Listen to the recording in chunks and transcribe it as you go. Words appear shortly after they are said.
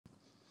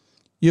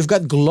You've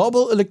got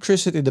global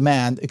electricity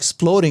demand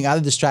exploding out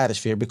of the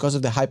stratosphere because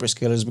of the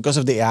hyperscalers, because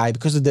of the AI,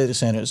 because of data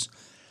centers.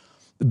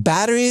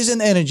 Batteries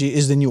and energy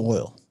is the new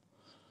oil.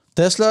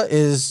 Tesla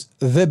is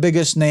the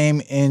biggest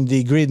name in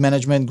the grid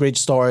management, grid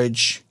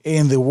storage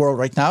in the world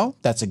right now.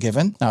 That's a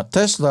given. Now,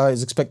 Tesla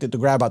is expected to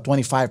grab about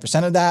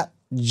 25% of that,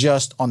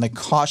 just on a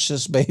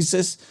cautious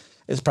basis.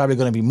 It's probably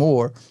going to be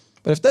more.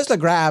 But if Tesla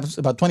grabs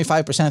about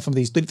 25% from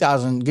these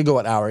 3,000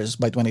 gigawatt hours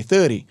by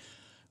 2030,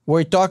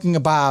 we're talking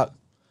about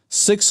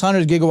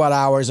 600 gigawatt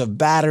hours of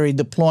battery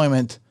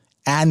deployment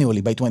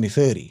annually by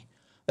 2030.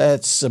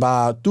 That's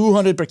about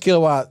 200 per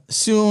kilowatt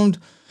assumed,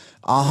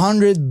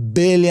 $100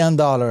 billion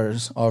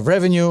of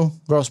revenue,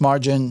 gross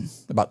margin,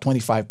 about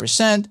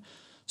 25%.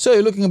 So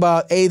you're looking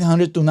about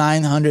 800 to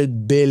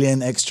 900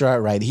 billion extra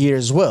right here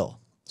as well.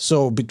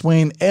 So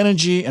between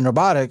energy and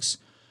robotics,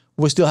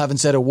 we still haven't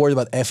said a word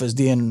about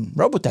FSD and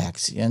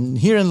robotaxi. And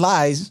herein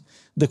lies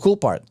the cool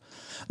part.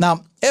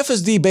 Now,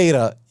 FSD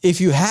beta, if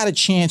you had a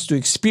chance to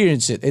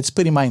experience it, it's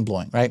pretty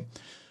mind-blowing, right?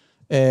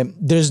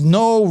 There's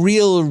no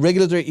real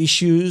regulatory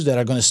issues that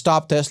are going to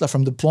stop Tesla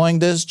from deploying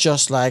this,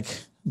 just like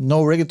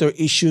no regulatory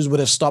issues would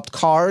have stopped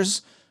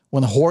cars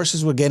when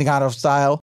horses were getting out of style.